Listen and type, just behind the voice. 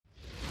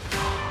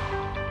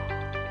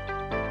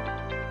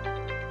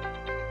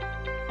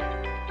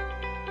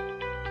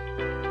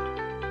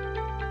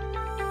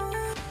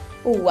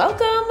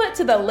Welcome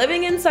to the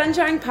Living in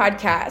Sunshine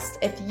podcast.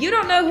 If you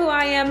don't know who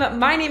I am,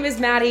 my name is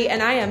Maddie,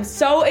 and I am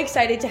so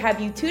excited to have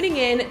you tuning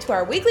in to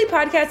our weekly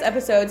podcast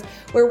episodes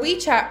where we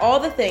chat all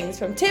the things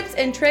from tips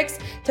and tricks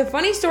to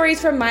funny stories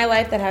from my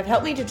life that have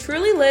helped me to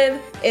truly live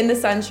in the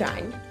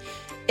sunshine.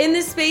 In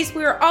this space,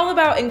 we are all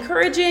about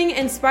encouraging,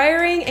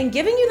 inspiring, and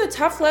giving you the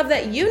tough love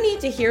that you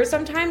need to hear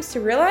sometimes to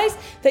realize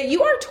that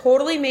you are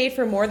totally made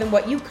for more than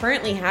what you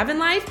currently have in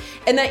life,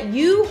 and that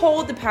you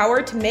hold the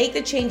power to make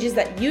the changes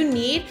that you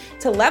need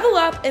to level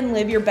up and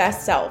live your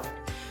best self.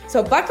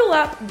 So buckle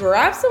up,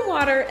 grab some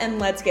water, and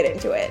let's get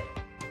into it.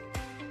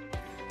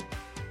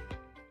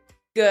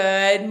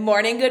 Good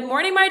morning,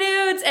 my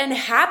dudes, and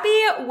happy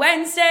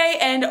Wednesday,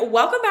 and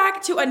welcome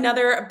back to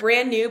another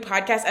brand new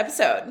podcast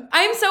episode.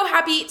 I am so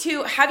happy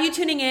to have you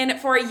tuning in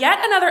for yet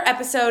another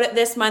episode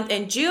this month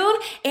in June,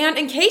 and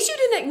in case you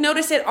didn't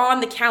notice it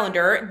on the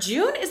calendar,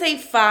 June is a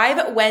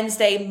 5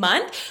 Wednesday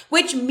month,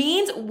 which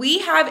means we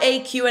have a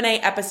Q&A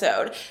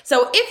episode.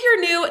 So if you're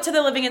new to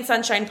the Living in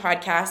Sunshine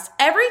podcast,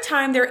 every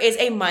time there is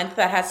a month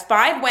that has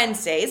 5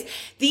 Wednesdays,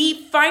 the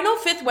final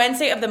 5th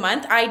Wednesday of the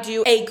month, I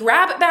do a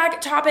grab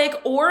bag topic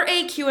or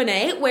a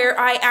Q&A where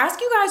I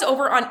ask you guys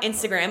over on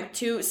Instagram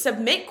to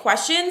submit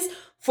questions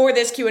for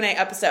this Q&A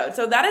episode.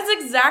 So that is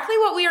exactly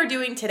what we are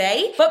doing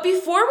today. But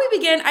before we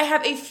begin, I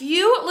have a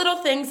few little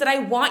things that I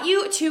want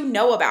you to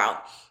know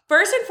about.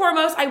 First and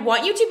foremost, I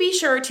want you to be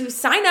sure to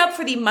sign up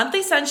for the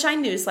monthly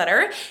Sunshine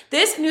newsletter.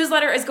 This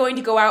newsletter is going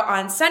to go out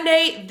on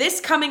Sunday,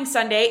 this coming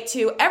Sunday,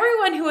 to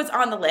everyone who is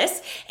on the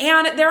list.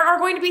 And there are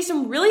going to be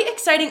some really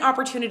exciting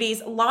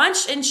opportunities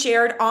launched and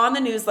shared on the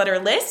newsletter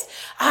list.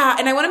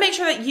 And I want to make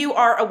sure that you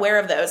are aware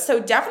of those. So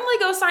definitely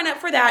go sign up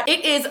for that.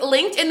 It is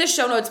linked in the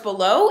show notes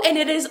below. And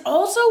it is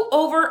also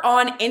over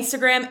on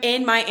Instagram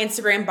in my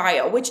Instagram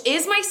bio, which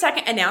is my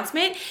second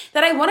announcement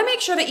that I want to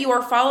make sure that you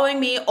are following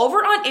me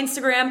over on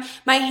Instagram.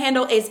 My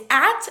handle is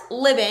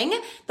 @living,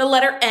 the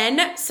letter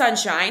N,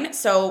 sunshine.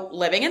 So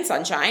living in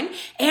sunshine.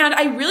 And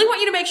I really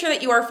want you to make sure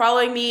that you are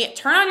following me.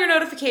 Turn on your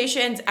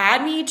notifications,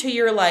 add me to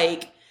your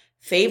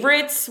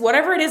favorites,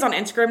 whatever it is on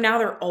Instagram now.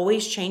 They're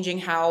always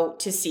changing how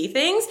to see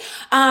things.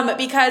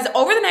 Because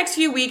over the next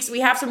few weeks, we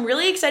have some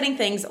really exciting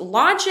things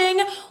launching.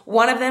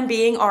 One of them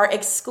being our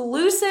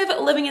exclusive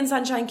Living in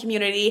Sunshine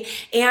community.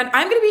 And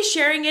I'm going to be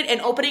sharing it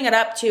and opening it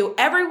up to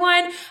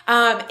everyone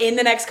in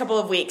the next couple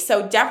of weeks.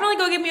 So definitely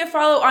go give me a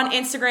follow on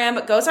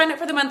Instagram. Go sign up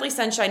for the monthly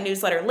Sunshine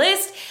newsletter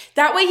list.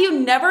 That way you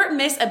never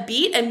miss a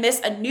beat and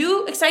miss a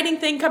new exciting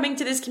thing coming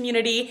to this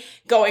community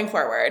going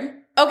forward.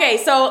 Okay,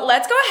 so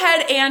let's go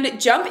ahead and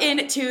jump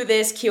into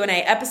this Q&A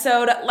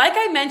episode. Like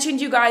I mentioned,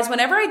 you guys,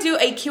 whenever I do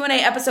a Q&A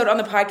episode on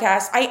the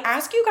podcast, I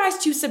ask you guys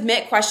to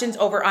submit questions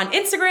over on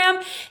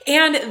Instagram.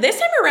 And this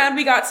time around,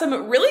 we got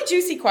some really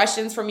juicy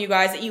questions from you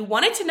guys that you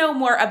wanted to know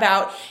more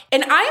about.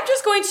 And I am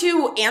just going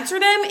to answer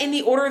them in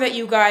the order that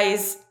you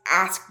guys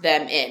ask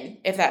them in,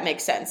 if that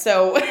makes sense.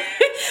 So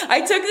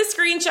I took the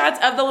screenshots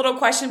of the little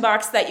question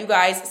box that you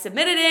guys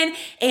submitted in,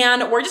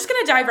 and we're just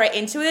going to dive right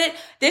into it.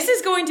 This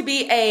is going to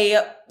be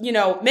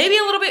maybe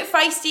a little bit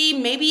feisty,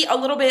 maybe a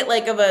little bit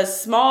of a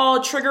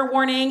small trigger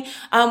warning.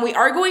 We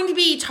are going to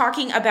be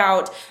talking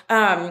about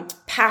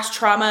past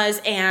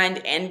traumas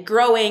and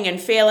growing and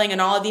failing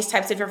and all of these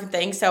types of different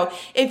things. So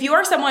if you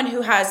are someone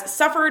who has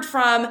suffered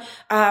from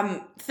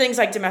things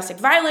like domestic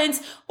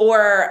violence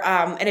or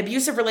an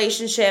abusive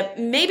relationship,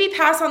 maybe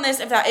pass on this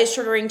if that is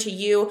triggering to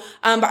you.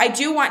 But I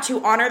do want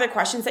to honor the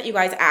questions that you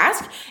guys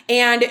ask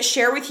and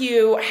share with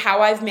you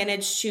how I've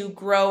managed to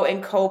grow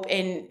and cope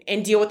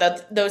and deal with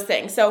those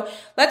things. So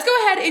let's go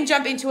ahead and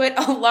jump into it.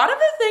 A lot of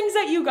the things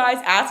that you guys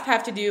ask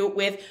have to do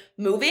with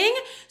moving.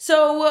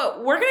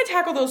 So we're going to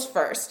tackle those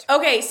first.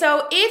 Okay,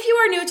 so if you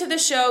are new to the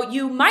show,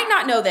 you might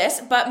not know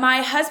this, but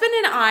my husband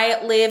and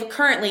I live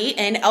currently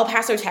in El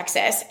Paso,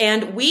 Texas,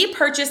 and we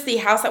purchased the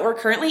house that we're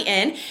currently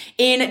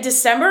in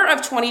December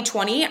of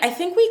 2020. I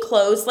think we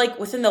closed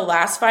within the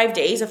last 5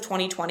 days of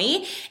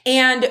 2020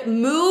 and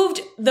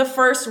moved the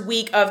first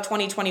week of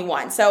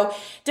 2021. So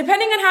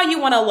depending on how you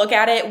want to look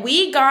at it,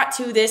 we got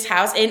to this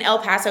house in El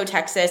Paso,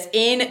 Texas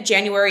in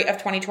January of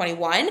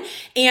 2021,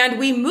 and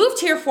we moved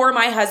here for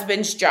my husband's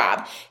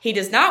job. He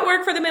does not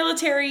work for the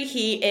military.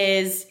 He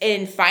is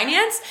in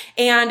finance,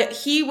 and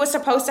he was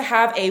supposed to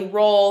have a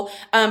role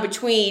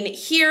between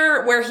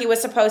here, where he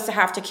was supposed to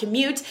have to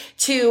commute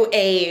to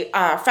a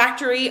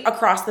factory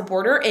across the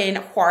border in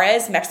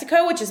Juarez,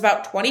 Mexico, which is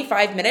about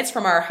 25 minutes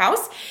from our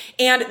house.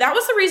 And that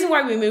was the reason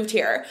why we moved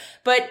here.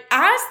 But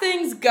as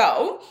things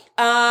go,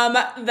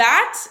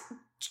 that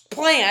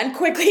plan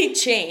quickly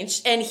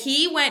changed, and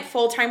he went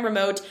full-time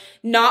remote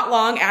not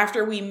long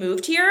after we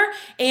moved here.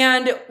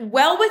 And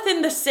well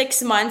within the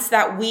 6 months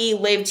that we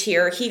lived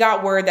here, he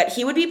got word that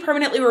he would be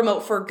permanently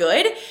remote for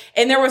good,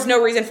 and there was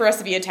no reason for us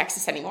to be in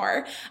Texas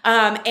anymore.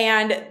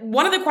 And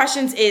one of the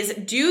questions is,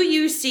 do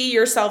you see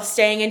yourself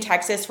staying in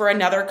Texas for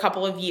another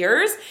couple of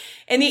years?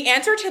 And the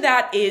answer to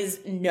that is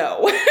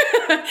no.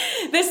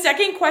 The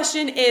second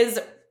question is,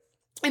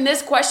 And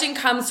this question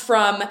comes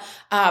from,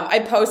 I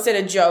posted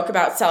a joke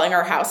about selling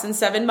our house in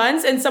 7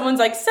 months, and someone's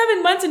like,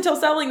 7 months until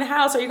selling the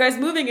house. Are you guys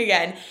moving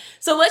again?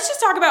 So let's just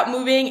talk about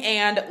moving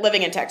and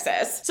living in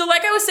Texas. So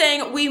like I was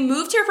saying, we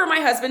moved here for my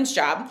husband's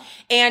job,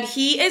 and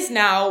he is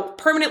now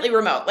permanently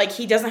remote. Like,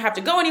 he doesn't have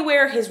to go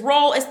anywhere. His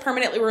role is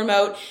permanently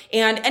remote,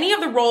 and any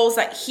of the roles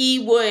that he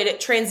would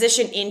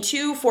transition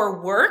into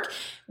for work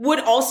would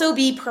also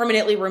be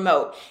permanently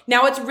remote.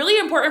 Now, it's really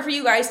important for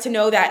you guys to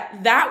know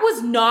that that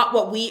was not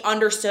what we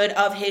understood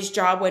of his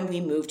job when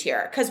we moved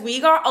here, because we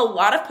got a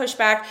lot of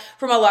pushback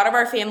from a lot of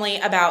our family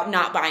about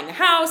not buying a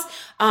house.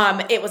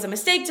 It was a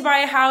mistake to buy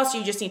a house.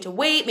 You just need to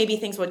wait. Maybe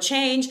things would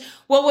change.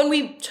 Well, when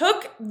we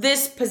took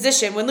this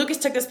position, when Lucas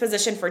took this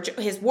position for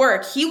his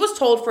work, he was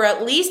told for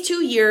at least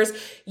 2 years,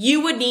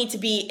 you would need to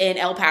be in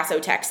El Paso,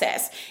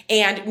 Texas.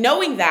 And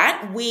knowing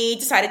that, we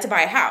decided to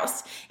buy a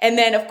house. And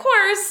then, of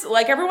course,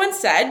 like everyone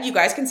said, you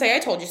guys can say I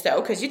told you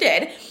so, because you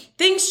did.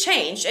 Things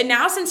changed. And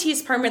now, since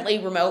he's permanently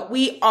remote,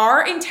 we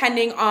are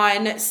intending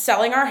on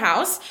selling our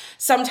house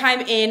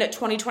sometime in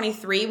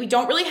 2023. We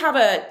don't really have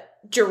a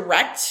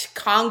direct,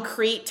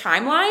 concrete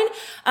timeline,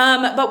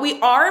 but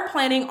we are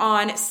planning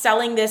on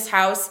selling this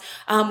house.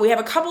 We have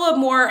a couple of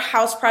more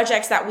house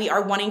projects that we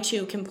are wanting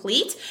to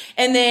complete,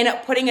 and then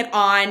putting it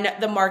on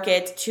the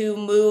market to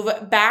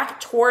move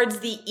back towards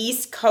the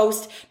East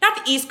Coast, not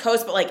the East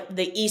Coast, but like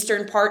the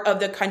eastern part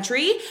of the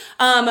country.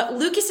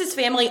 Lucas's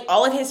family,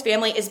 all of his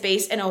family is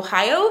based in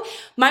Ohio.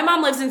 My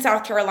mom lives in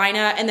South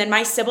Carolina, and then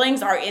my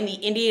siblings are in the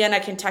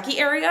Indiana, Kentucky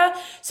area.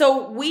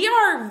 So we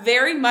are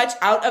very much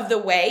out of the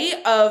way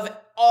of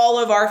all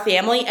of our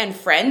family and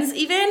friends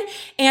even.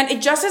 And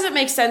it just doesn't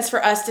make sense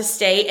for us to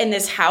stay in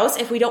this house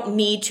if we don't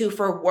need to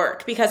for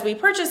work, because we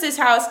purchased this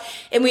house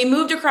and we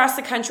moved across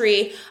the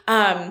country,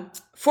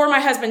 for my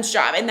husband's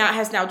job, and that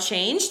has now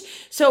changed.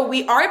 So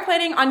we are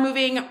planning on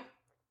moving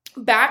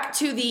back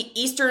to the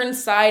eastern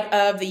side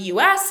of the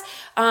US,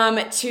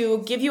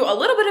 to give you a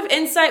little bit of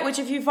insight, which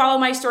if you follow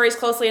my stories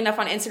closely enough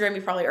on Instagram,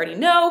 you probably already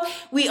know.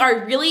 We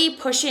are really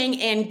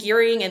pushing and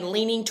gearing and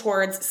leaning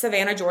towards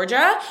Savannah,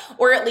 Georgia,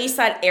 or at least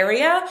that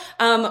area.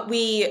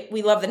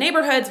 We love the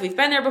neighborhoods. We've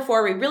been there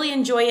before. We really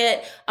enjoy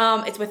it.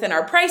 It's within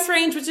our price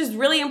range, which is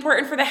really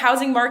important for the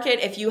housing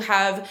market. If you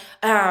have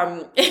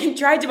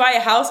tried to buy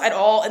a house at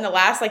all in the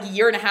last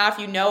year and a half,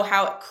 you know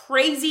how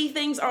crazy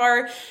things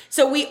are.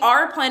 So we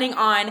are planning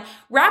on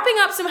wrapping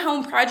up some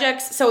home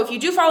projects. So if you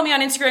do follow me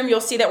on Instagram,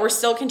 you'll see that we're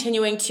still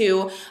continuing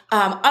to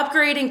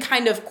upgrade and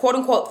kind of quote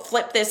unquote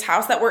flip this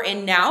house that we're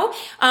in now,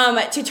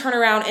 to turn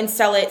around and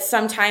sell it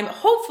sometime,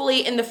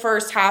 hopefully in the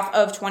first half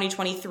of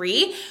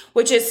 2023,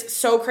 which is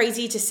so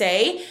crazy to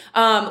say.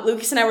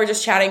 Lucas and I were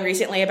just chatting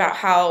recently about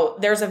how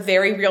there's a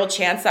very real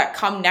chance that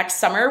come next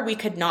summer, we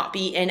could not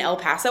be in El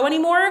Paso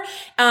anymore.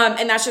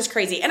 And that's just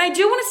crazy. And I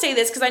do want to say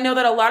this because I know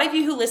that a lot of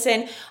you who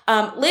listen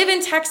live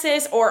in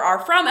Texas or are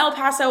from El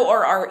Paso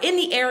or are in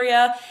the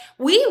area.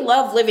 We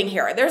love living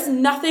here. There's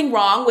nothing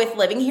wrong with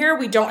living here.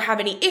 We don't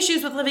have any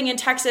issues with living in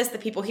Texas. The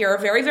people here are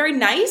very, very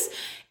nice.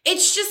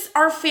 It's just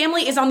our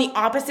family is on the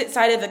opposite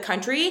side of the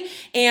country,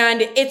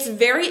 and it's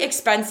very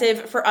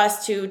expensive for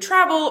us to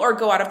travel or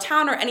go out of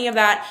town or any of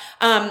that,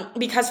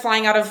 because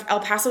flying out of El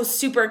Paso is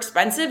super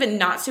expensive and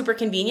not super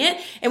convenient.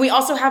 And we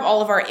also have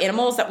all of our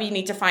animals that we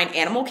need to find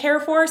animal care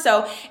for.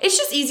 So it's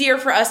just easier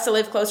for us to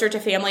live closer to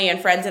family and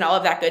friends and all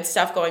of that good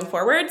stuff going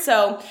forward.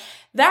 So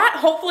that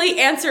hopefully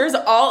answers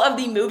all of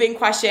the moving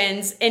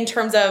questions in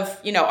terms of,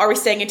 are we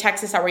staying in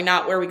Texas? Are we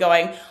not? Where are we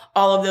going?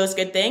 All of those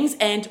good things,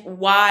 and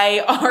why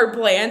our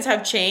plans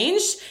have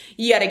changed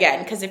yet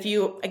again. Because if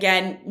you,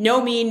 again,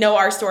 know me, know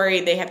our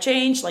story, they have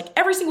changed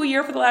every single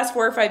year for the last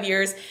 4 or 5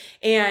 years.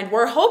 And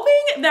we're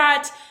hoping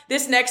that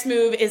this next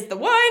move is the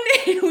one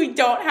and we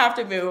don't have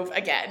to move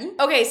again.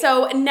 Okay,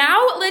 so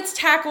now let's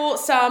tackle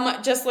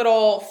some just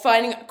little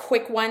fun,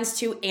 quick ones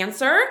to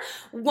answer.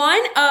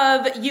 One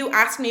of you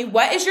asked me,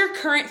 what is your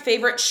current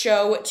favorite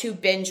show to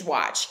binge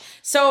watch?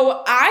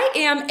 So I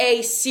am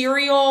a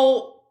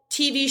serial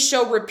TV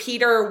show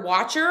repeater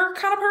watcher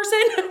kind of person.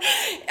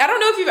 I don't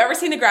know if you've ever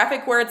seen the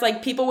graphic where it's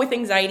people with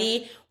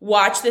anxiety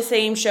watch the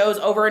same shows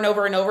over and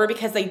over and over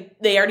because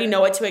they already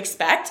know what to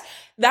expect.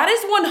 That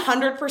is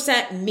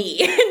 100%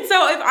 me. And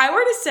so if I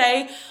were to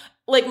say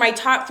my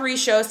top 3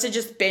 shows to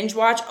just binge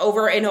watch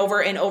over and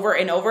over and over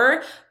and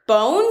over,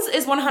 Bones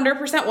is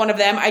 100% one of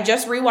them. I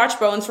just rewatched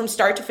Bones from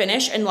start to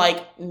finish in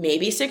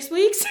maybe 6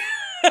 weeks.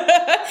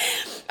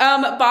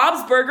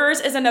 Bob's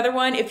Burgers is another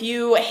one. If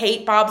you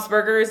hate Bob's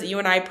Burgers, you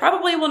and I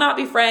probably will not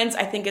be friends.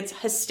 I think it's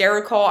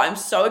hysterical. I'm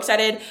so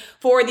excited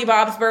for the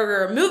Bob's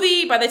Burger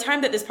movie. By the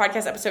time that this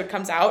podcast episode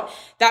comes out,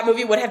 that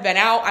movie would have been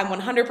out. I'm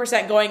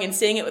 100% going and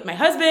seeing it with my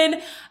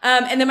husband.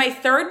 And then my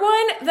third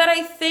one that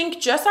I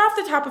think just off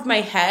the top of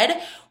my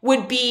head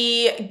would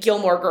be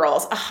Gilmore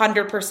Girls,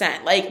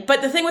 100%.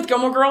 But the thing with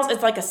Gilmore Girls,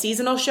 it's a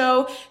seasonal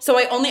show, so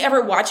I only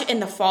ever watch it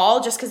in the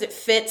fall just because it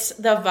fits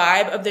the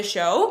vibe of the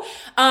show.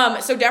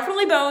 So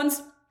definitely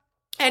Bones,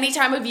 any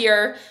time of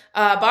year.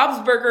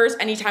 Bob's Burgers,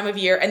 any time of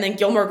year. And then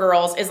Gilmore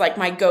Girls is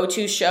my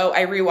go-to show.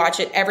 I rewatch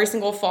it every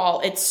single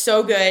fall. It's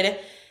so good.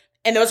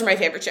 And those are my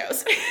favorite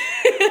shows.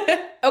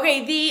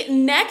 Okay, the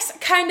next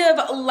kind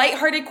of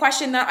lighthearted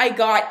question that I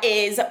got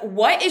is,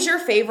 what is your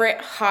favorite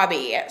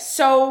hobby?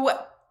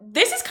 So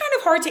this is kind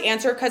of hard to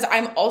answer because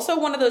I'm also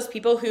one of those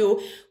people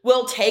who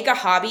will take a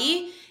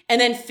hobby and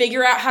then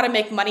figure out how to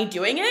make money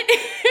doing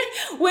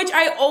it, which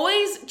I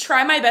always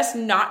try my best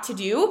not to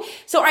do.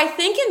 So I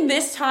think in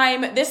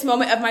this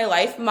moment of my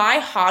life, my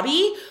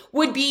hobby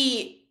would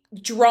be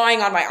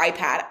drawing on my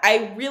iPad.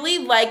 I really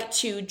like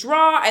to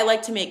draw. I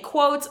like to make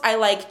quotes. I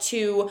like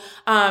to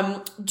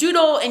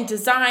doodle and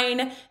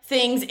design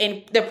things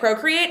in the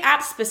Procreate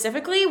app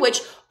specifically,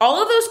 which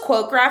all of those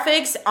quote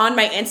graphics on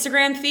my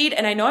Instagram feed,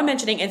 and I know I'm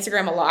mentioning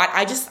Instagram a lot.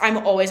 I'm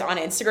always on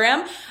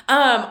Instagram.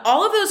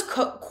 All of those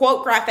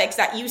quote graphics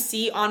that you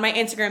see on my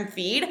Instagram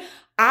feed,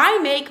 I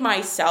make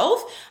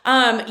myself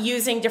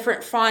using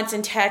different fonts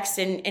and text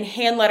and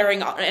hand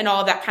lettering and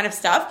all of that kind of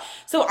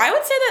stuff. So I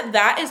would say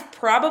that is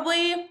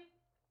probably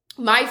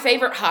my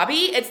favorite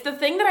hobby. It's the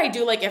thing that I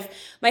do, like if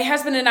my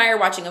husband and I are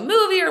watching a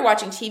movie or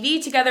watching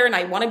TV together and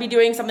I want to be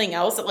doing something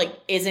else that like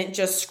isn't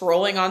just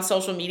scrolling on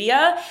social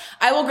media,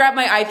 I will grab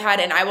my iPad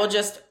and I will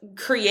just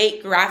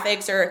create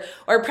graphics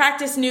or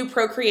practice new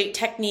Procreate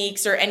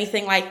techniques or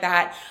anything like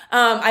that.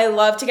 I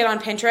love to get on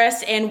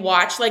Pinterest and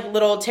watch like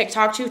little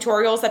TikTok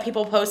tutorials that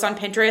people post on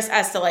Pinterest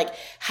as to like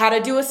how to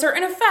do a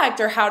certain effect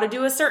or how to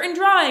do a certain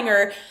drawing,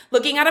 or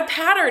looking at a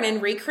pattern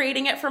and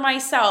recreating it for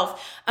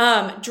myself.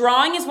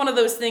 Drawing is one of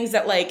those things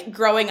that like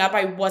growing up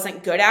I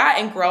wasn't good at,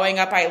 and growing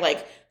up I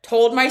like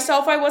told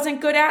myself I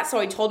wasn't good at, so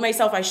I told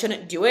myself I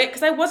shouldn't do it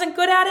because I wasn't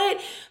good at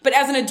it. But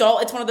as an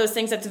adult, it's one of those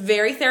things that's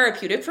very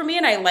therapeutic for me,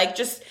 and I like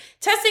just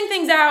testing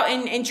things out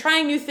and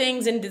trying new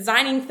things and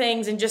designing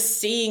things and just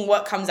seeing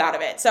what comes out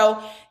of it.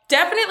 So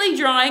definitely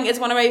drawing is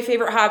one of my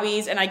favorite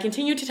hobbies, and I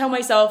continue to tell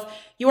myself,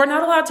 you are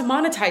not allowed to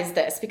monetize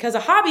this because a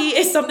hobby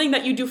is something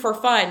that you do for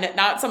fun,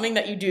 not something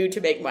that you do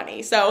to make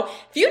money. So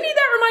if you need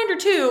that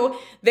reminder too,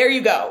 there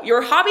you go.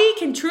 Your hobby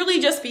can truly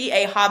just be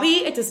a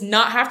hobby. It does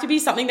not have to be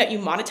something that you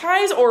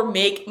monetize or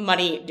make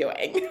money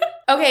doing.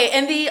 Okay,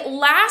 and the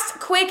last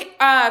quick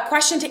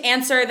question to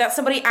answer that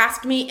somebody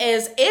asked me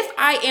is if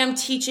I am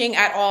teaching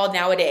at all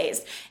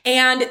nowadays.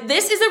 And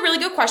this is a really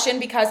good question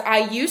because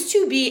I used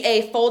to be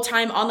a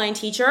full-time online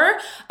teacher.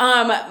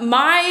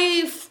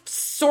 My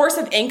source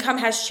of income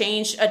has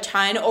changed a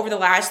ton over the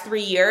last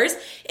 3 years.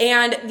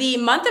 And the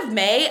month of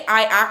May,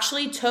 I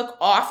actually took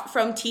off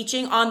from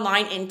teaching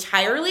online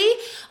entirely,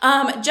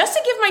 just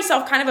to give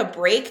myself kind of a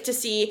break to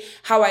see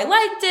how I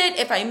liked it,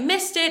 if I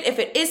missed it, if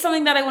it is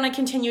something that I want to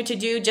continue to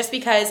do, just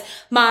because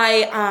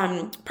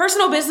my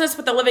personal business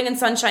with the Living in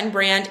Sunshine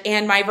brand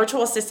and my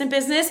virtual assistant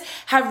business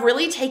have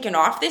really taken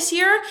off this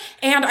year.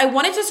 And I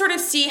wanted to sort of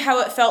see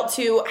how it felt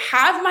to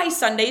have my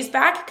Sundays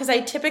back, because I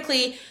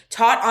typically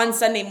taught on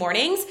Sunday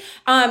mornings,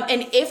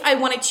 and if I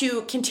wanted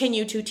to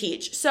continue to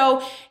teach.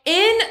 So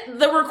in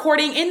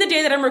the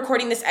day that I'm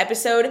recording this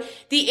episode,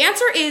 the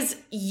answer is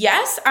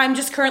yes. I'm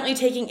just currently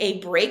taking a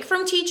break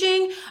from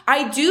teaching.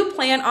 I do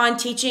plan on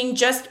teaching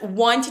just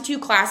 1 to 2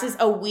 classes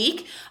a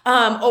week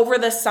over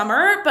the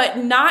summer, but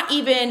not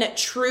even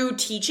true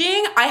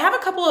teaching. I have a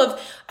couple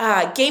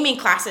of gaming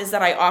classes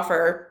that I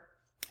offer.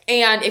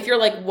 And if you're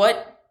like,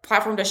 what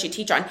platform does she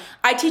teach on?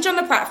 I teach on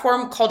the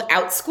platform called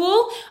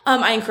OutSchool.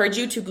 I encourage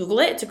you to Google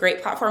it. It's a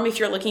great platform if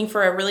you're looking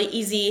for a really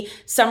easy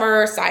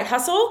summer side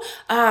hustle.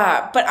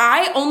 But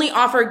I only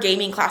offer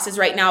gaming classes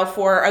right now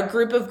for a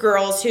group of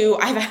girls who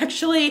I've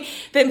actually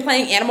been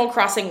playing Animal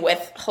Crossing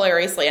with,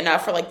 hilariously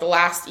enough, for like the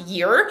last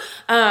year.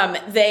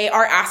 They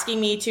are asking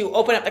me to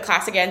open up the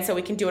class again so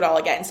we can do it all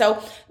again.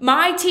 So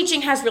my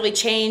teaching has really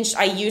changed.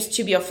 I used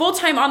to be a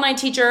full-time online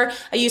teacher.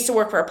 I used to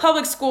work for a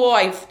public school.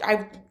 I've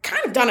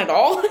kind of done it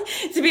all,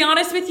 to be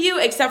honest with you,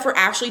 except for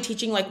actually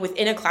teaching like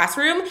within a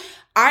classroom.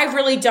 I've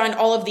really done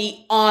all of the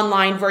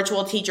online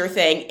virtual teacher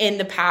thing in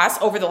the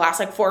past over the last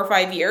like 4 or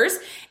 5 years.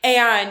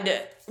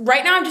 And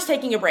right now I'm just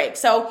taking a break.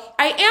 So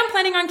I am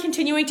planning on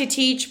continuing to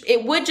teach.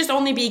 It would just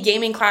only be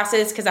gaming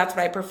classes because that's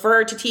what I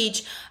prefer to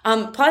teach.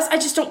 Plus I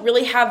just don't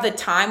really have the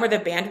time or the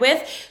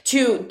bandwidth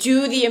to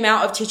do the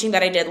amount of teaching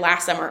that I did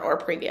last summer or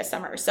previous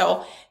summer.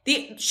 So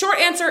the short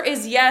answer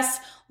is yes.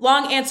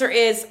 Long answer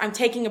is I'm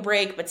taking a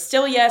break, but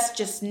still yes,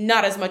 just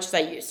not as much as I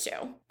used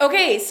to.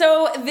 Okay,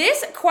 so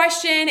this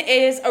question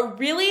is a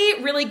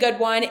really, really good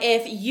one.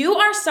 If you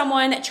are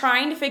someone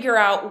trying to figure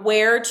out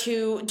where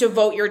to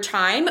devote your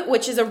time,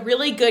 which is a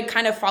really good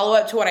kind of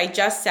follow-up to what I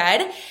just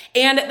said.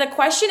 And the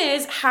question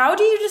is, how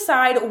do you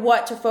decide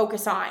what to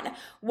focus on?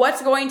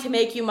 What's going to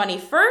make you money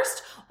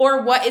first,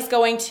 or what is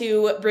going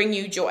to bring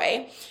you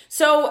joy?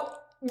 So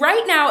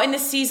right now in the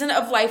season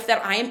of life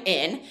that I am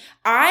in,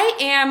 I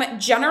am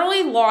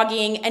generally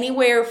logging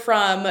anywhere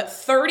from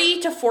 30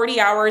 to 40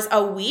 hours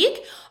a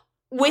week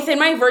within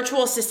my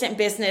virtual assistant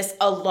business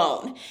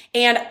alone.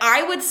 And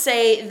I would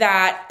say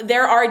that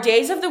there are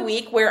days of the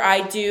week where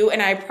I do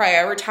and I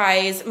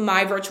prioritize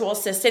my virtual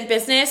assistant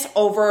business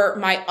over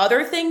my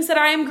other things that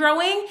I am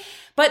growing.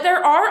 But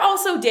there are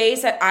also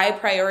days that I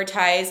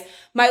prioritize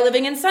my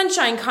Living in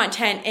Sunshine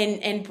content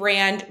and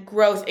brand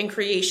growth and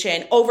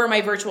creation over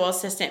my virtual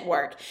assistant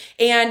work.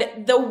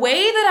 And the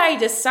way that I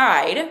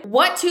decide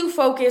what to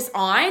focus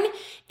on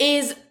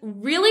is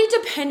really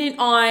dependent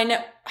on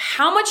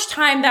how much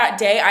time that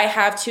day I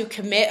have to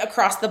commit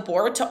across the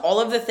board to all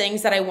of the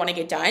things that I want to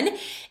get done,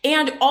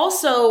 and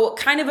also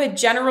kind of a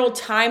general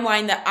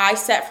timeline that I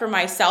set for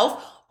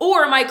myself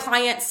or my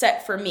client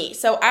set for me.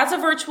 So as a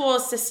virtual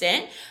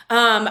assistant,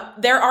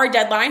 there are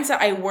deadlines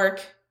that I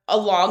work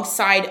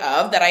alongside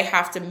of that I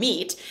have to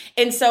meet.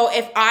 And so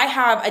if I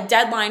have a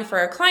deadline for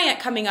a client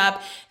coming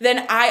up,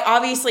 then I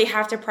obviously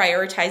have to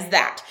prioritize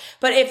that.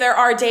 But if there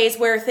are days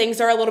where things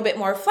are a little bit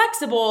more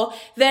flexible,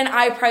 then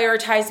I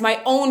prioritize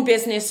my own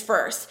business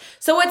first.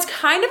 So it's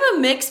kind of a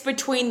mix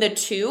between the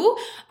two.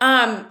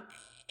 And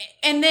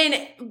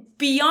then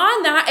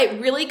beyond that, it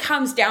really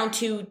comes down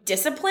to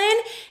discipline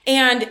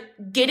and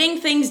getting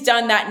things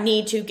done that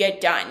need to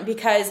get done.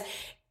 Because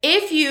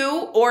if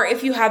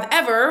you have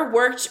ever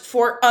worked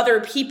for other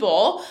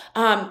people,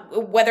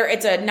 whether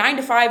it's a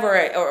 9-to-5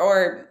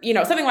 or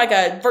something like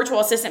a virtual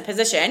assistant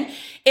position,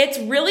 it's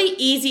really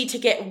easy to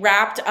get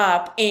wrapped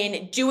up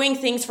in doing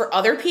things for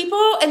other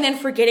people and then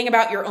forgetting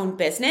about your own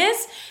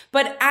business.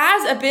 But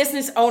as a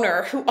business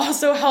owner who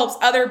also helps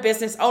other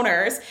business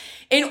owners,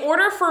 in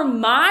order for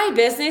my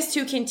business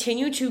to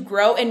continue to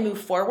grow and move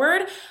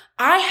forward,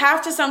 I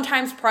have to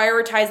sometimes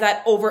prioritize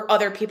that over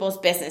other people's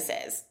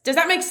businesses. Does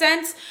that make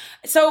sense?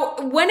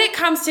 So when it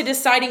comes to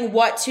deciding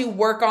what to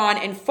work on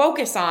and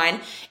focus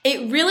on,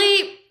 it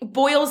really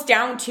boils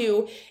down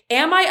to,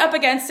 am I up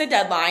against a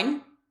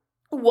deadline?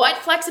 What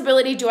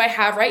flexibility do I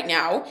have right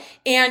now?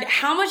 And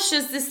how much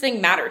does this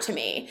thing matter to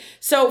me?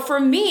 So for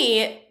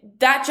me,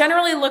 that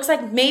generally looks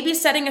like maybe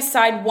setting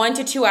aside 1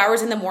 to 2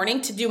 hours in the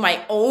morning to do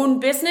my own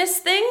business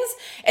things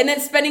and then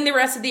spending the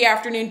rest of the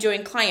afternoon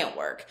doing client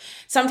work.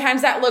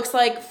 Sometimes that looks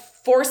like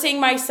focusing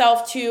my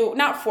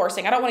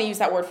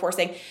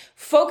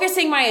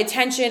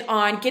attention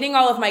on getting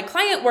all of my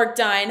client work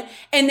done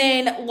and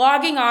then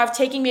logging off,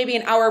 taking maybe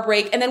an hour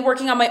break, and then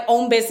working on my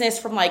own business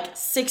from like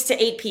 6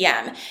 to 8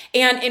 p.m.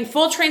 And in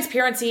full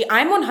transparency,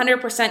 I'm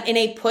 100% in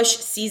a push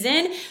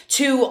season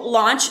to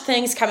launch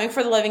things coming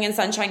for the Living in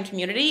Sunshine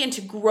community and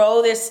to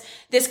grow this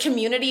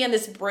community and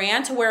this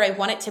brand to where I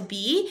want it to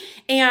be.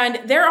 And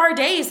there are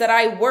days that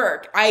I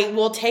work. I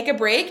will take a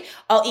break,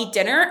 I'll eat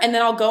dinner, and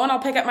then I'll go and I'll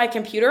pick up my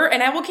computer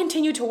and I will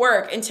continue to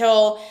work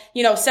until,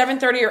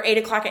 7:30 or 8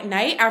 o'clock at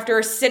night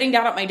after sitting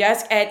down at my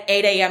desk at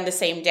 8 a.m. the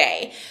same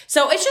day.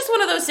 So it's just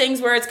one of those things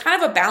where it's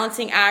kind of a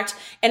balancing act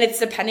and it's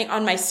depending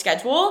on my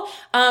schedule.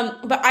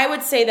 But I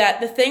would say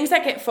that the things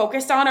that get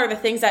focused on are the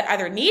things that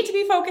either need to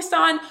be focused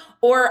on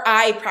or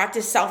I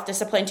practice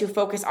self-discipline to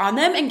focus on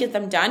them and get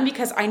them done,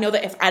 because I know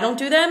that if I don't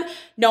do them,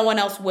 no one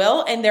else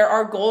will. And there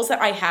are goals that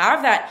I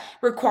have that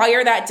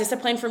require that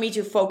discipline for me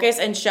to focus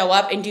and show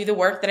up and do the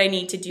work that I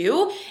need to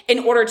do in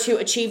order to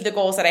achieve the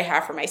goals that I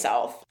have for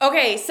myself.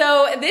 Okay,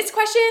 so this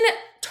question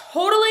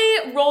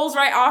totally rolls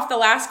right off the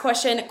last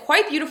question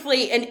quite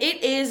beautifully. And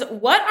it is,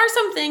 what are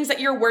some things that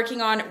you're working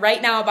on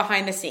right now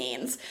behind the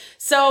scenes?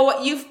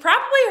 So you've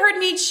probably heard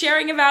me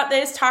sharing about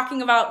this,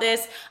 talking about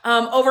this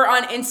over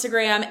on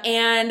Instagram.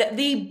 And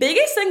the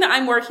biggest thing that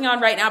I'm working on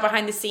right now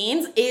behind the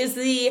scenes is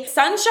the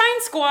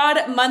Sunshine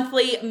Squad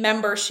monthly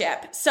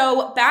membership.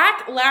 So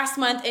back last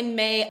month in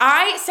May,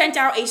 I sent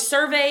out a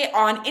survey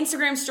on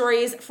Instagram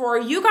stories for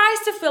you guys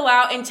to fill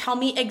out and tell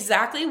me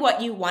exactly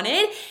what you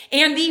wanted.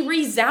 And the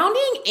resounding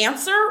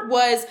answer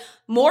was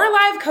more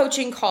live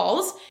coaching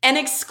calls, an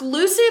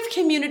exclusive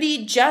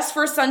community just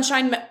for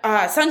Sunshine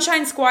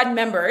Squad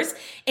members,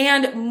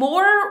 and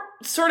more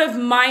sort of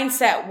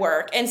mindset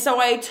work. And so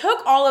I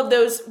took all of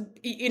those,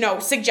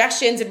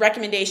 suggestions and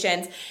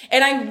recommendations,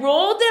 and I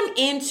rolled them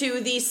into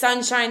the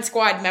Sunshine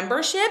Squad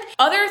membership.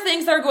 Other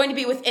things that are going to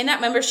be within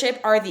that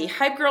membership are the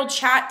Hype Girl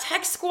Chat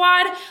Text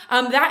Squad.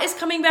 That is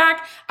coming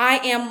back. I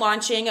am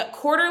launching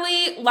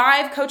quarterly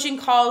live coaching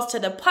calls to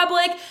the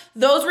public.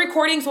 Those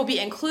recordings will be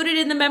included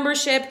in the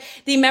membership.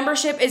 The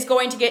membership is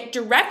going to get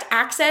direct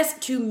access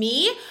to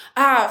me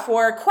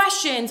for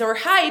questions or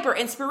hype or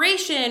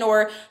inspiration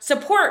or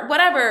support,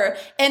 whatever.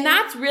 And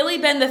that's really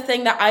been the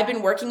thing that I've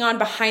been working on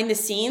behind the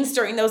scenes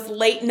during those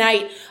late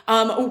night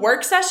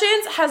work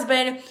sessions, has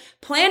been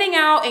planning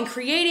out and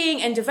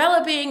creating and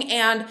developing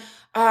and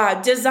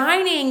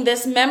designing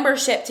this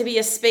membership to be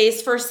a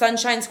space for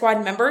Sunshine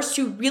Squad members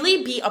to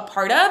really be a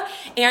part of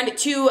and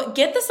to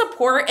get the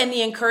support and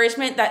the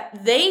encouragement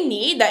that they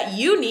need, that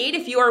you need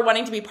if you are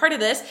wanting to be part of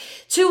this,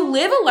 to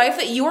live a life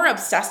that you are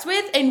obsessed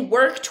with and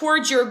work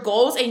towards your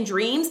goals and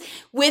dreams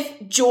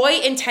with joy,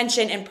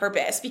 intention, and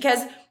purpose. Because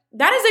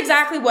that is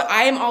exactly what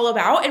I am all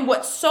about and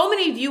what so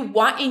many of you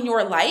want in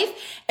your life.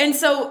 And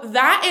so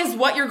that is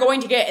what you're going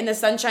to get in the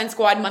Sunshine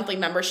Squad monthly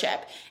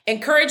membership.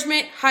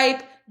 Encouragement,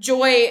 hype,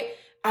 joy,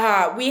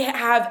 We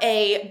have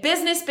a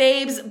Business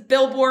Babes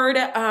billboard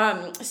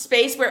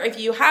space where if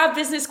you have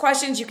business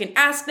questions, you can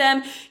ask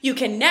them. You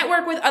can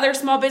network with other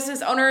small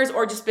business owners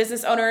or just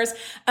business owners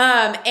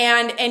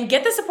and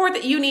get the support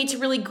that you need to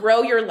really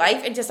grow your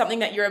life into something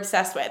that you're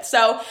obsessed with.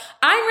 So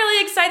I'm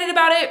really excited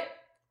about it.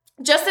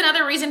 Just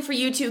another reason for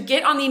you to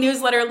get on the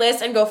newsletter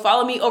list and go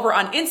follow me over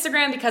on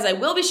Instagram, because I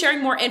will be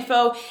sharing more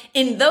info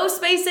in those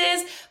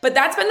spaces. But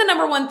that's been the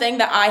number one thing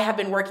that I have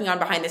been working on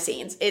behind the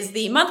scenes is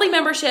the monthly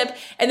membership,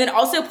 and then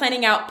also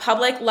planning out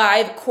public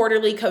live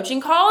quarterly coaching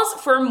calls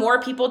for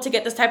more people to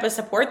get this type of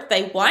support that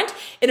they want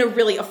in a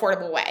really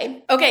affordable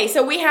way. Okay,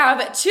 so we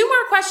have 2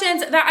 more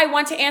questions that I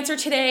want to answer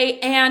today.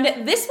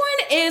 And this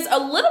one is a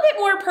little bit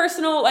more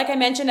personal, like I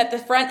mentioned at the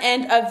front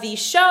end of the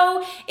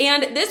show.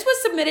 And this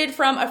was submitted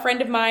from a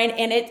friend of mine.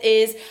 And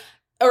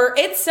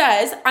it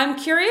says, I'm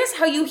curious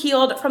how you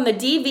healed from the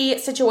DV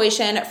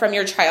situation from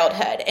your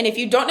childhood. And if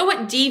you don't know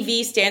what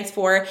DV stands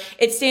for,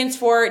 it stands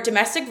for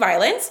domestic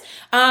violence.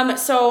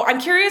 So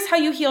I'm curious how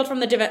you healed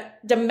from the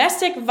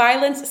domestic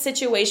violence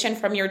situation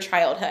from your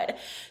childhood.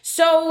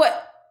 So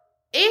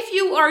if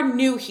you are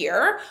new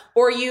here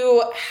or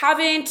you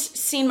haven't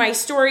seen my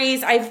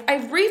stories,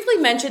 I've briefly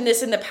mentioned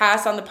this in the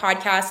past on the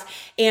podcast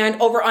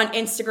and over on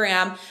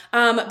Instagram,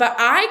 but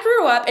I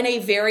grew up in a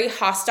very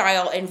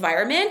hostile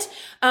environment.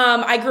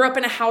 I grew up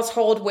in a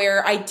household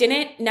where I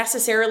didn't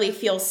necessarily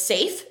feel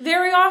safe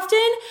very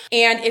often.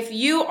 And if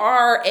you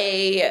are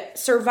a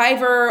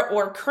survivor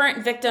or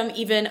current victim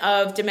even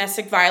of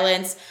domestic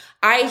violence,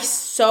 I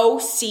so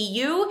see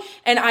you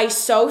and I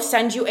so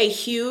send you a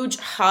huge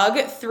hug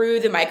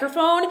through the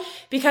microphone,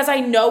 because I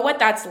know what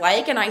that's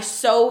like. And I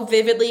so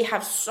vividly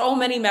have so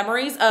many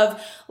memories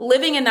of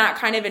living in that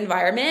kind of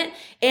environment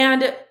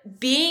and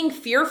being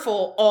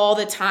fearful all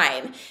the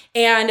time.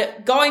 And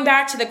going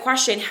back to the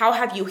question, how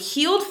have you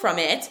healed from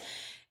it?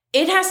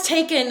 It has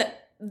taken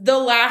the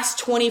last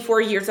 24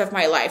 years of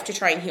my life to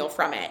try and heal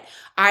from it.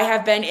 I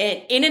have been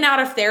in and out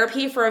of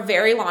therapy for a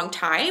very long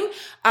time.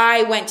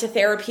 I went to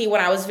therapy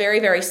when I was very,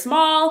 very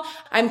small.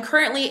 I'm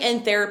currently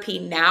in therapy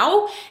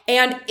now,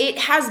 and it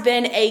has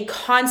been a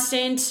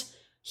constant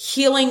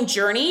healing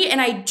journey.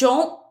 And I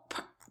don't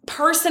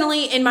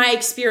personally, in my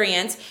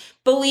experience,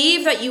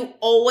 believe that you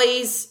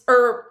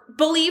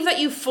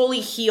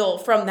fully heal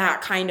from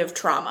that kind of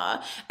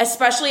trauma,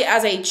 especially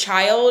as a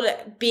child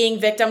being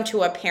victim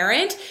to a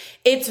parent.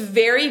 It's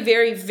very,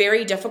 very,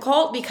 very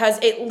difficult because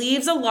it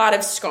leaves a lot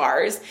of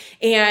scars.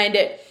 And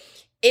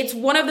it's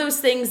one of those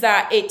things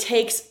that it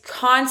takes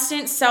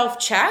constant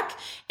self-check.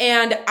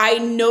 And I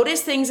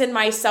notice things in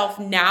myself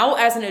now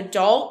as an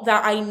adult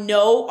that I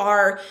know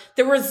are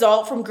the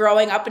result from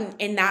growing up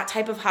in that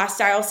type of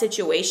hostile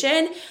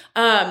situation.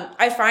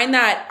 I find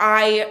that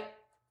I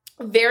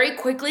very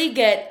quickly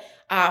get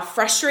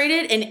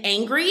frustrated and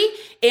angry,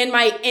 and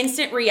my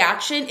instant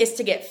reaction is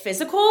to get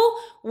physical,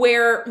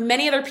 where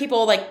many other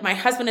people, like my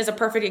husband is a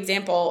perfect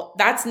example,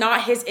 that's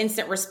not his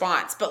instant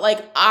response. But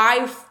like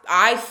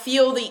I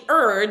feel the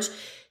urge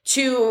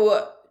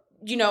to,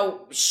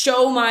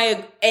 show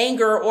my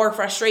anger or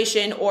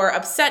frustration or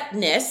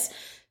upsetness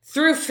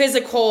through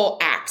physical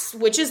acts,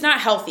 which is not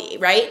healthy,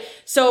 right?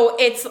 So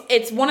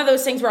it's one of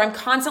those things where I'm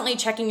constantly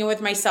checking in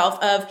with myself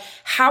of,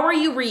 how are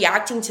you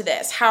reacting to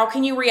this? How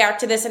can you react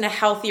to this in a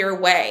healthier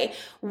way?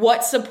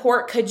 What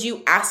support could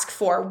you ask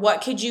for?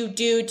 What could you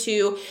do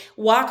to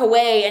walk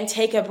away and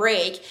take a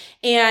break?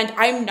 And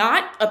I'm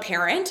not a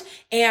parent,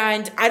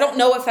 and I don't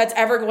know if that's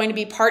ever going to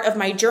be part of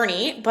my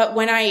journey, but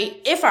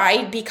if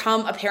I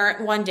become a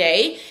parent one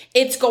day,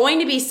 it's going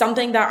to be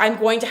something that I'm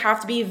going to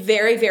have to be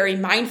very, very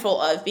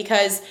mindful of,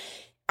 because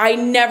I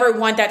never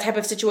want that type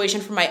of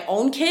situation for my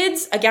own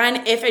kids,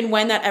 again, if and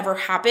when that ever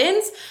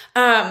happens.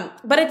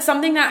 But it's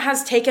something that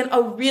has taken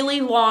a really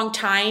long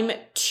time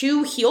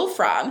to heal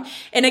from.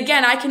 And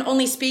again, I can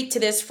only speak to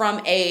this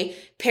from a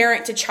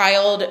parent to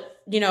child,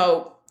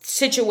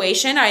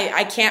 situation.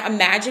 I can't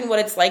imagine what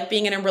it's like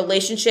being in a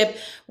relationship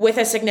with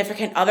a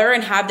significant other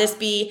and have this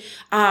be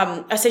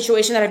a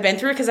situation that I've been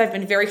through, because I've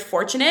been very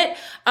fortunate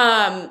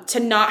to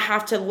not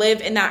have to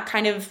live in that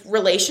kind of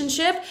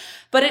relationship.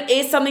 But it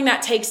is something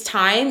that takes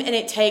time, and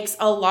it takes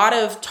a lot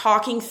of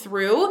talking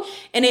through.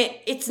 And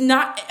it's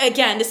not,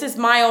 again, this is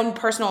my own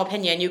personal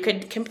opinion. You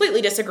could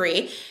completely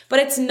disagree, but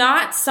it's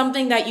not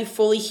something that you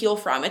fully heal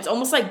from. It's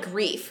almost like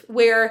grief,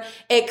 where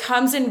it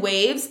comes in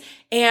waves,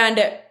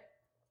 and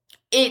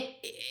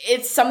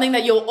it's something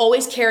that you'll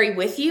always carry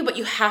with you, but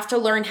you have to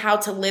learn how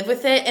to live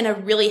with it in a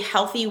really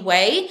healthy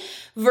way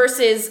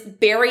versus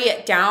bury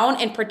it down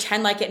and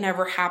pretend like it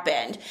never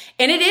happened.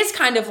 And it is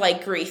kind of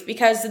like grief,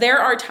 because there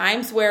are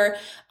times where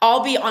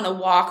I'll be on a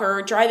walk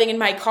or driving in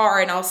my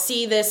car and I'll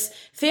see this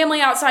family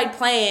outside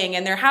playing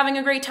and they're having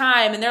a great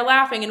time and they're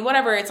laughing and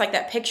whatever. It's like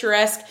that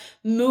picturesque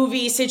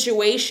movie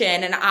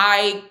situation. And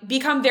I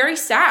become very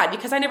sad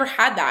because I never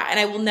had that, and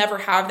I will never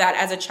have that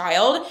as a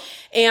child.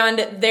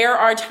 And there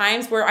are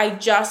times where I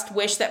just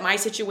wish that my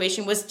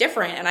situation was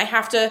different, and I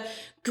have to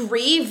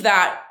grieve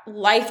that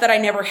life that I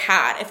never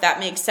had, if that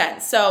makes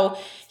sense. So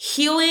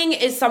healing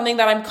is something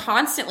that I'm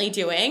constantly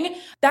doing.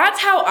 That's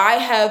how I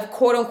have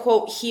quote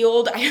unquote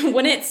healed. I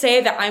wouldn't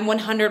say that I'm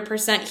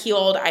 100%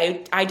 healed.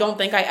 I don't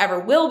think I ever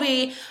will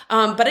be.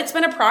 But it's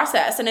been a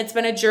process, and it's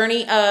been a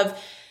journey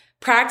of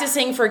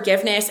practicing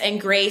forgiveness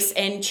and grace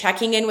and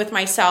checking in with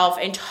myself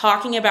and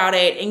talking about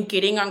it and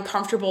getting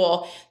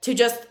uncomfortable to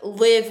just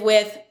live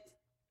with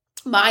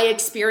my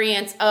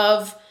experience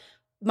of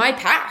my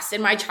past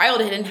and my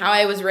childhood and how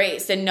I was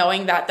raised, and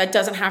knowing that that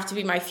doesn't have to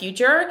be my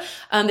future.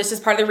 This is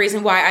part of the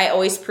reason why I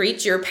always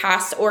preach your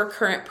past or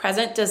current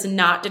present does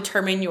not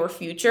determine your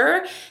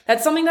future.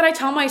 That's something that I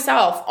tell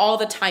myself all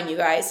the time, you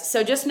guys.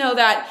 So just know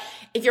that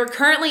if you're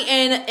currently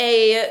in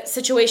a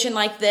situation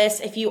like this,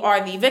 if you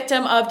are the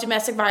victim of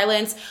domestic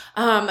violence,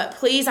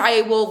 please,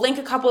 I will link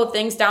a couple of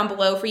things down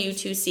below for you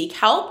to seek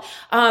help,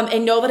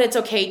 and know that it's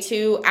okay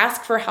to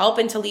ask for help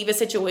and to leave a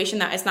situation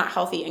that is not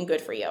healthy and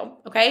good for you.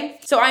 Okay.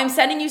 So I'm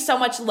sending you so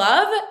much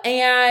love,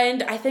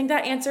 and I think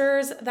that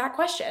answers that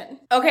question.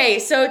 Okay.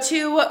 So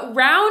to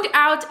round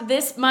out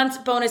this month's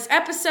bonus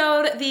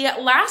episode, the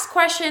last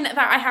question that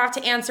I have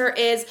to answer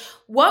is,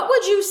 what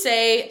would you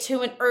say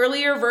to an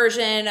earlier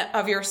version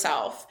of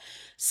yourself?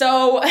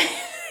 So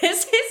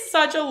this is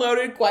such a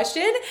loaded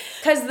question,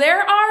 because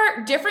there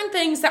are different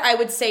things that I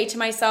would say to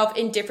myself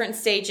in different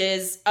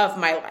stages of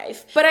my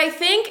life. But I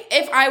think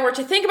if I were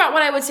to think about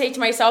what I would say to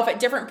myself at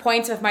different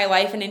points of my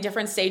life and in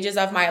different stages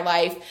of my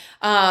life,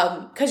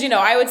 because,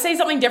 I would say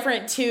something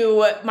different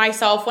to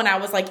myself when I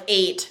was like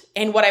 8,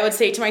 and what I would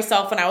say to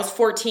myself when I was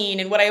 14,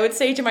 and what I would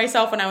say to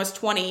myself when I was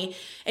 20.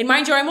 And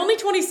mind you, I'm only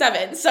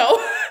 27, so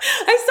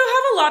I still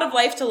have a lot of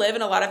life to live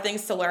and a lot of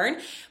things to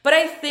learn. But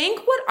I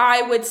think what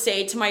I would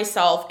say to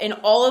myself in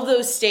all of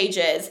those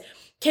stages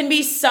can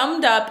be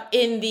summed up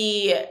in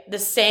the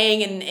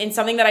saying, and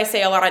something that I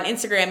say a lot on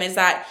Instagram, is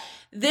that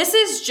this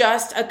is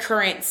just a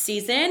current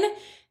season.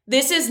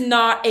 This is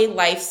not a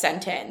life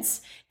sentence.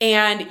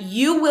 And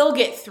you will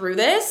get through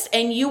this,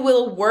 and you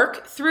will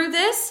work through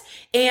this,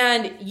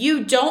 and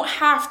you don't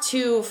have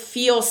to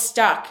feel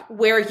stuck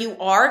where you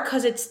are,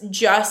 because it's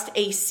just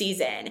a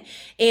season.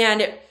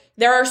 And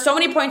there are so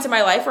many points in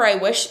my life where I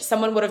wish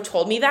someone would have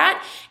told me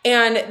that,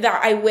 and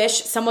that I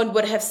wish someone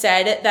would have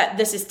said that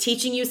this is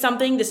teaching you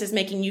something, this is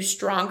making you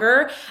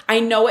stronger.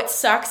 I know it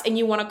sucks, and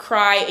you want to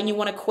cry, and you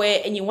want to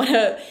quit, and you want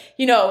to,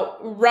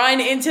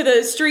 run into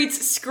the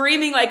streets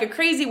screaming like a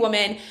crazy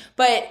woman,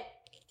 but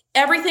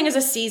everything is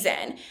a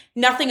season.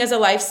 Nothing is a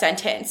life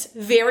sentence.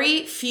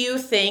 Very few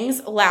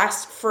things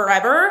last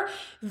forever.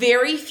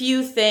 Very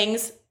few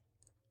things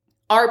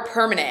are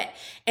permanent.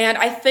 And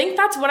I think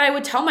that's what I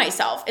would tell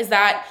myself, is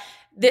that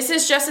this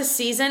is just a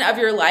season of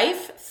your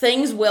life.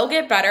 Things will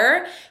get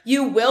better.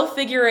 You will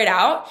figure it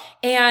out.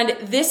 And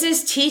this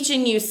is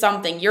teaching you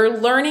something. You're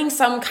learning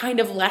some kind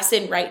of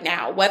lesson right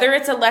now, whether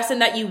it's a lesson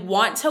that you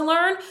want to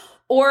learn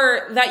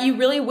or that you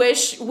really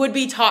wish would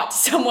be taught to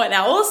someone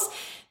else.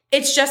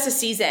 It's just a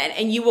season,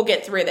 and you will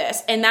get through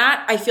this. And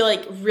that, I feel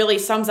like, really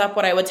sums up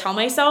what I would tell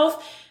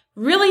myself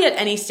really at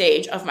any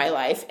stage of my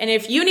life. And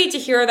if you need to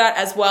hear that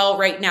as well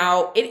right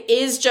now, it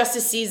is just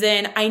a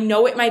season. I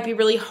know it might be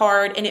really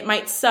hard, and it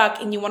might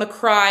suck, and you want to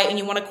cry, and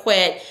you want to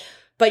quit,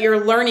 but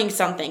you're learning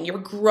something. You're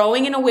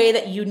growing in a way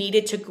that you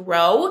needed to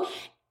grow.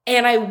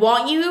 And I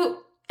want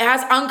you,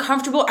 as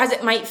uncomfortable as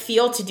it might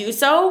feel to do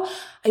so,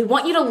 I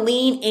want you to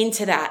lean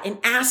into that and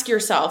ask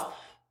yourself,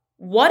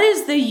 what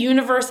is the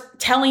universe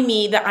telling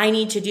me that I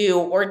need to do?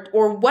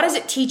 Or what is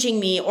it teaching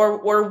me?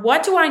 Or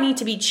what do I need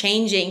to be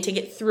changing to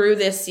get through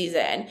this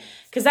season?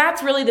 Because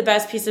that's really the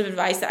best piece of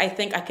advice that I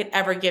think I could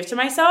ever give to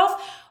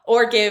myself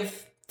or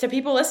give to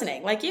people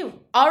listening like you.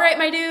 All right,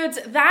 my dudes,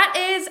 that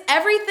is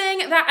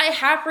everything that I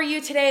have for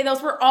you today.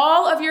 Those were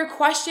all of your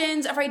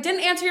questions. If I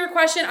didn't answer your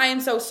question, I am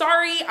so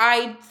sorry.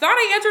 I thought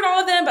I answered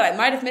all of them, but I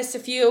might have missed a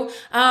few.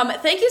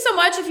 Thank you so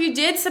much if you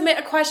did submit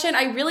a question.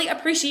 I really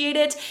appreciate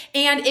it.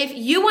 And if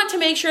you want to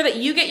make sure that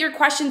you get your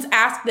questions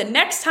asked the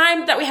next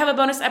time that we have a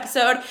bonus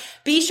episode,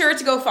 be sure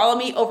to go follow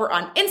me over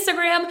on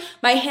Instagram.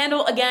 My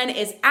handle again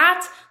is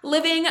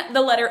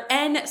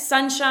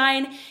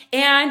 @living_sunshine.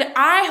 And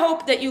I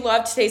hope that you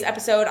loved today's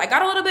episode. I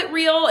got a little bit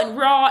real and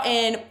raw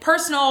and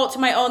personal to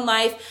my own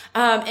life.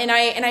 And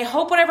I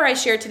hope whatever I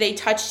shared today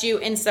touched you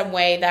in some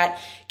way that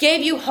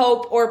gave you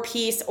hope or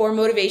peace or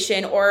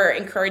motivation or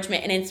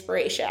encouragement and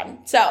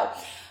inspiration. So,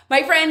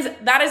 my friends,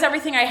 that is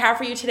everything I have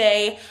for you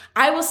today.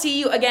 I will see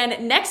you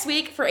again next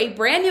week for a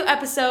brand new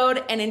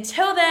episode. And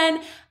until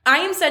then, I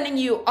am sending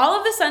you all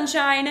of the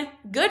sunshine,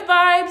 good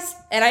vibes,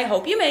 and I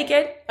hope you make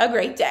it a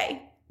great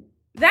day.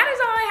 That is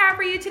all I have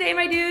for you today,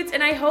 my dudes,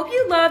 and I hope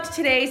you loved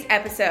today's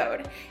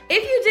episode.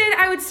 If you did,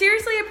 I would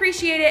seriously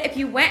appreciate it if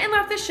you went and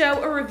left the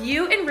show a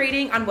review and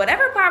rating on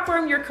whatever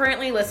platform you're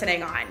currently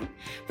listening on.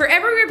 For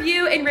every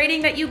review and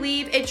rating that you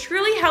leave, it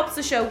truly helps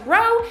the show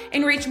grow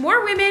and reach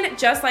more women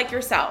just like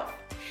yourself.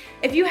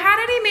 If you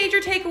had any major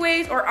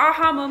takeaways or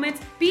aha moments,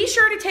 be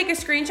sure to take a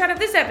screenshot of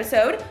this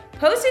episode,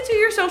 post it to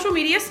your social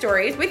media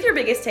stories with your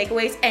biggest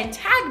takeaways, and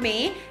tag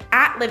me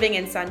at Living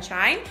in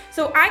Sunshine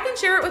so I can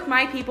share it with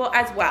my people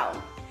as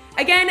well.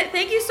 Again,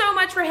 thank you so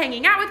much for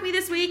hanging out with me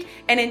this week,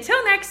 and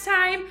until next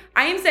time,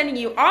 I am sending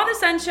you all the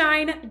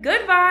sunshine,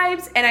 good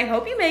vibes, and I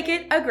hope you make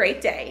it a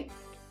great day.